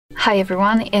Hi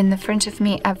everyone, in front of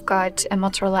me I've got a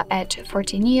Motorola Edge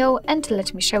 40 Neo, and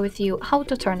let me share with you how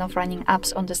to turn off running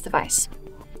apps on this device.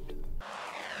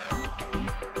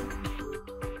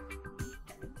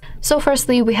 So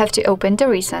firstly, we have to open the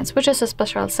recents, which is a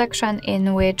special section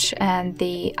in which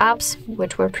the apps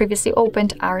which were previously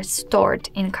opened are stored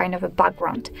in kind of a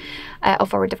background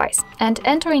of our device. And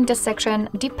entering this section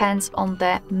depends on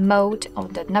the mode,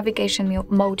 of the navigation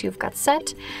mode you've got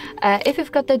set. If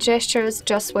you've got the gestures,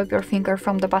 just swipe your finger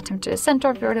from the bottom to the center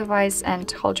of your device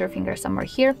and hold your finger somewhere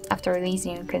here. After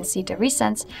releasing, you can see the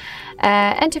recents.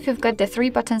 And if you've got the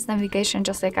 3 buttons navigation,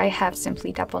 just like I have,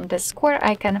 simply tap on this square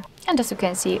icon, and as you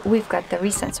can see, we've got the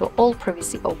recent, so all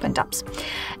previously opened apps.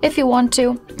 If you want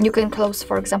to, you can close,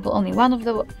 for example, only one of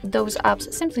those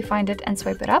apps, simply find it and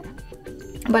swipe it up.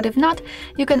 But if not,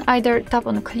 you can either tap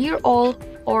on clear all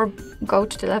or go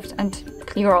to the left and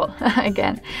clear all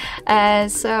again.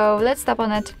 So let's tap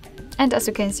on it, and as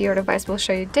you can see, your device will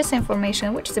show you this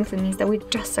information, which simply means that we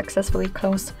just successfully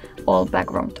closed all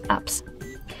background apps.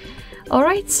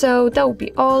 Alright, so that will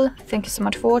be all. Thank you so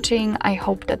much for watching. I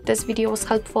hope that this video was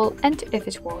helpful, and if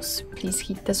it was, please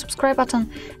hit the subscribe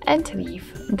button and leave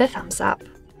the thumbs up.